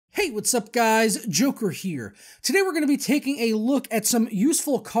Hey, what's up guys? Joker here. Today we're going to be taking a look at some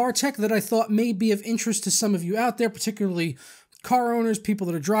useful car tech that I thought may be of interest to some of you out there, particularly car owners, people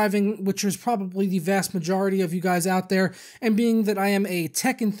that are driving, which is probably the vast majority of you guys out there. And being that I am a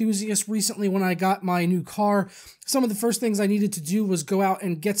tech enthusiast, recently when I got my new car, some of the first things I needed to do was go out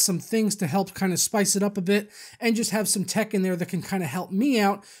and get some things to help kind of spice it up a bit and just have some tech in there that can kind of help me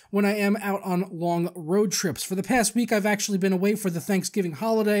out when I am out on long road trips. For the past week, I've actually been away for the Thanksgiving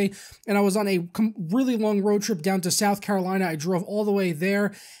holiday, and I was on a really long road trip down to South Carolina. I drove all the way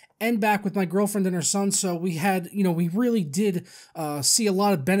there and back with my girlfriend and her son, so we had, we really did see a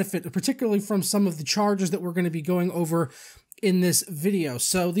lot of benefit, particularly from some of the chargers that we're going to be going over in this video.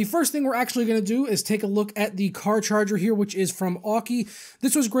 So the first thing we're actually going to do is take a look at the car charger here, which is from Aukey.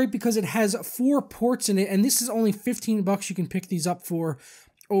 This was great because it has 4 ports in it, and this is only 15 bucks. You can pick these up for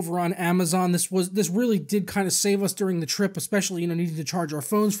over on Amazon. This really did kind of save us during the trip, especially, needing to charge our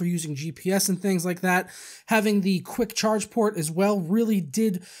phones for using GPS and things like that. Having the quick charge port as well really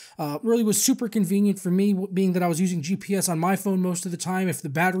was super convenient for me, being that I was using GPS on my phone most of the time. If the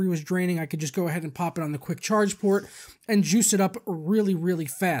battery was draining, I could just go ahead and pop it on the quick charge port and juice it up really, really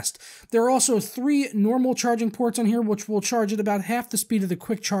fast. There are also 3 normal charging ports on here, which will charge at about half the speed of the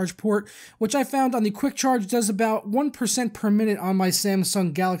quick charge port, which I found on the quick charge does about 1% per minute on my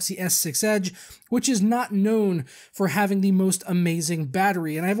Samsung Galaxy S6 Edge, which is not known for having the most amazing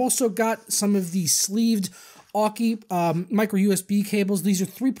battery. And I've also got some of the sleeved Aukey micro USB cables. These are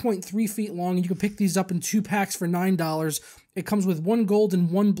 3.3 feet long, and you can pick these up in 2 packs for $9. It comes with 1 gold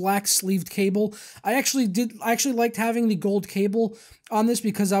and 1 black sleeved cable. I actually liked having the gold cable on this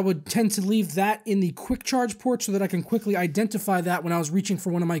because I would tend to leave that in the quick charge port so that I can quickly identify that when I was reaching for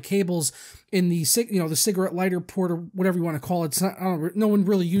one of my cables in the the cigarette lighter port or whatever you want to call it. It's not, no one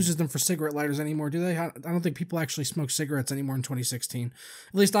really uses them for cigarette lighters anymore, do they? I don't think people actually smoke cigarettes anymore in 2016.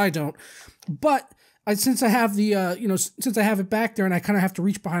 At least I don't. But since I have the, since I have it back there and I kind of have to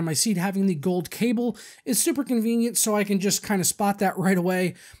reach behind my seat, having the gold cable is super convenient, so I can just kind of spot that right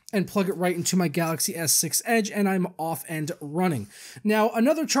away and plug it right into my Galaxy S6 Edge, and I'm off and running. Now,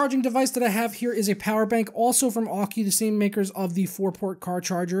 another charging device that I have here is a power bank, also from Aukey, the same makers of the 4-port car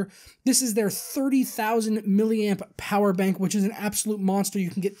charger. This is their 30,000 milliamp power bank, which is an absolute monster. You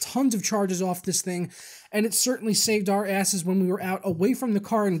can get tons of charges off this thing, and it certainly saved our asses when we were out away from the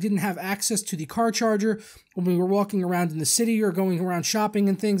car and didn't have access to the car charger, when we were walking around in the city or going around shopping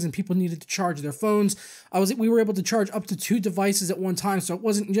and things, and people needed to charge their phones. We were able to charge up to 2 devices at one time, so it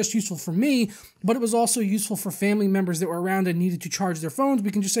wasn't just useful for me, but it was also useful for family members that were around and needed to charge their phones.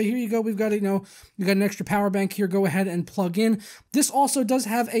 We can just say, here you go, we've got, we got an extra power bank here, go ahead and plug in. This also does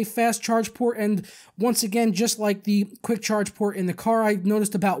have a fast charge port, and once again, just like the quick charge port in the car, I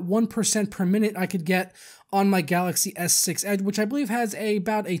noticed about 1% per minute I could get on my Galaxy S6 Edge, which I believe has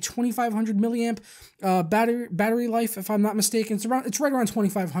about a 2,500 milliamp battery life, if I'm not mistaken. It's right around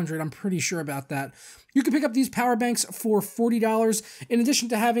 2,500. I'm pretty sure about that. You can pick up these power banks for $40. In addition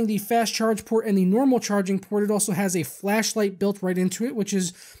to having the fast charge port and the normal charging port, it also has a flashlight built right into it, which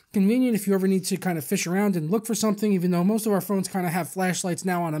is convenient if you ever need to kind of fish around and look for something, even though most of our phones kind of have flashlights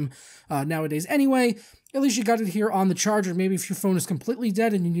now on them nowadays anyway. At least you got it here on the charger. Maybe if your phone is completely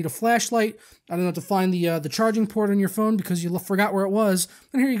dead and you need a flashlight, I don't know, to find the charging port on your phone because you forgot where it was,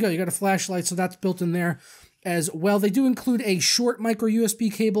 and here you go, you got a flashlight, so that's built in there as well. They do include a short micro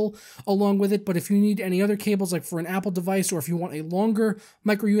USB cable along with it, but if you need any other cables, like for an Apple device, or if you want a longer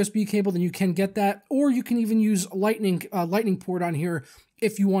micro USB cable, then you can get that, or you can even use lightning port on here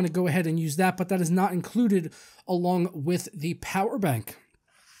if you want to go ahead and use that, but that is not included along with the power bank.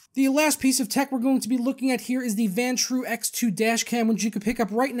 The last piece of tech we're going to be looking at here is the Vantrue X2 dash cam, which you can pick up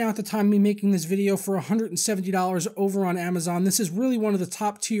right now at the time of me making this video for $170 over on Amazon. This is really one of the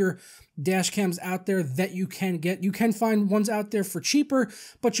top tier dash cams out there that you can get. You can find ones out there for cheaper,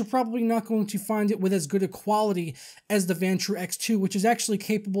 but you're probably not going to find it with as good a quality as the Vantrue X2, which is actually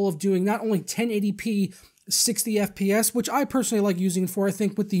capable of doing not only 1080p 60 FPS, which I personally like using it for. I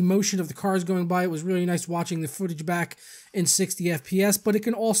think with the motion of the cars going by, it was really nice watching the footage back in 60 FPS, but it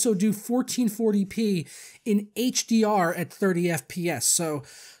can also do 1440p in HDR at 30 FPS. So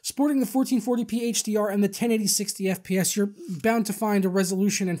sporting the 1440p HDR and the 1080 60 FPS, you're bound to find a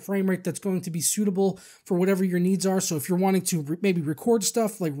resolution and frame rate that's going to be suitable for whatever your needs are. So if you're wanting to maybe record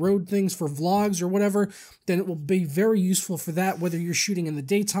stuff like road things for vlogs or whatever, then it will be very useful for that, whether you're shooting in the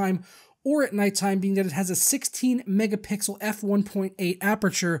daytime or at nighttime, being that it has a 16 megapixel f1.8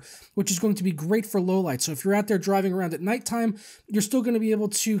 aperture, which is going to be great for low light. So if you're out there driving around at nighttime, you're still going to be able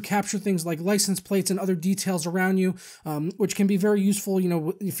to capture things like license plates and other details around you, which can be very useful,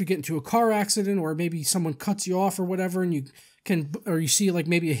 if you get into a car accident or maybe someone cuts you off or whatever and you or you see like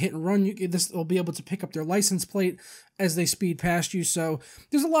maybe a hit and run, this will be able to pick up their license plate as they speed past you. So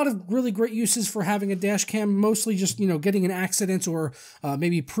there's a lot of really great uses for having a dash cam, mostly just, getting an accident or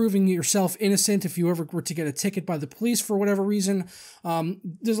maybe proving yourself innocent if you ever were to get a ticket by the police for whatever reason.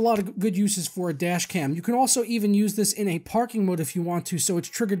 There's a lot of good uses for a dash cam. You can also even use this in a parking mode if you want to, so it's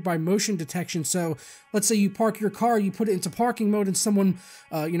triggered by motion detection. So let's say you park your car, you put it into parking mode, and someone,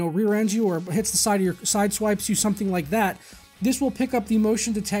 rear ends you or hits the side of your side swipes you, something like that. This will pick up the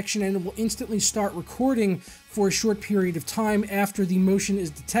motion detection and it will instantly start recording for a short period of time after the motion is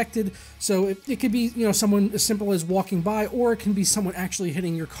detected. So it could be, someone as simple as walking by, or it can be someone actually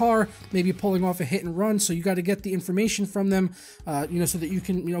hitting your car, maybe pulling off a hit and run. So you got to get the information from them, so that you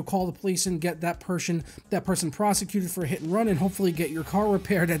can, call the police and get that person prosecuted for a hit and run, and hopefully get your car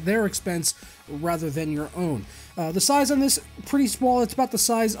repaired at their expense rather than your own. The size on this, pretty small. It's about the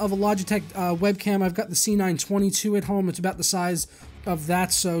size of a Logitech webcam. I've got the C922 at home. It's about the size of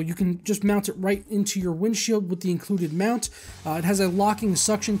that, so you can just mount it right into your windshield with the included mount. It has a locking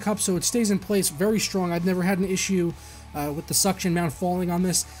suction cup, so it stays in place very strong. I've never had an issue with the suction mount falling on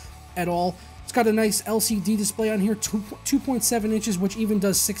this at all. It's got a nice LCD display on here, 2.7 inches, which even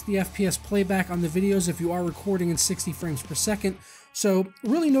does 60 FPS playback on the videos if you are recording in 60 frames per second. So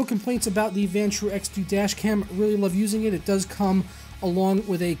really no complaints about the Vantrue X2 dash cam. Really love using it. It does come along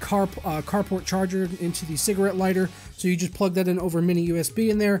with a carport charger into the cigarette lighter, so you just plug that in over mini USB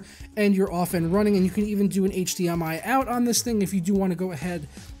in there and you're off and running. And you can even do an HDMI out on this thing if you do want to go ahead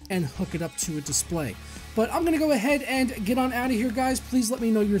and hook it up to a display. But I'm going to go ahead and get on out of here, guys. Please let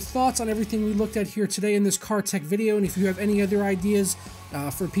me know your thoughts on everything we looked at here today in this car tech video, and if you have any other ideas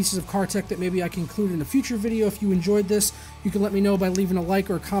for pieces of car tech that maybe I can include in a future video. If you enjoyed this, you can let me know by leaving a like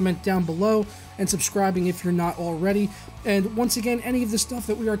or a comment down below and subscribing if you're not already. And once again, any of the stuff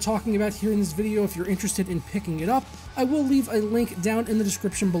that we are talking about here in this video, if you're interested in picking it up, I will leave a link down in the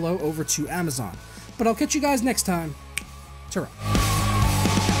description below over to Amazon. But I'll catch you guys next time. Ta-ra.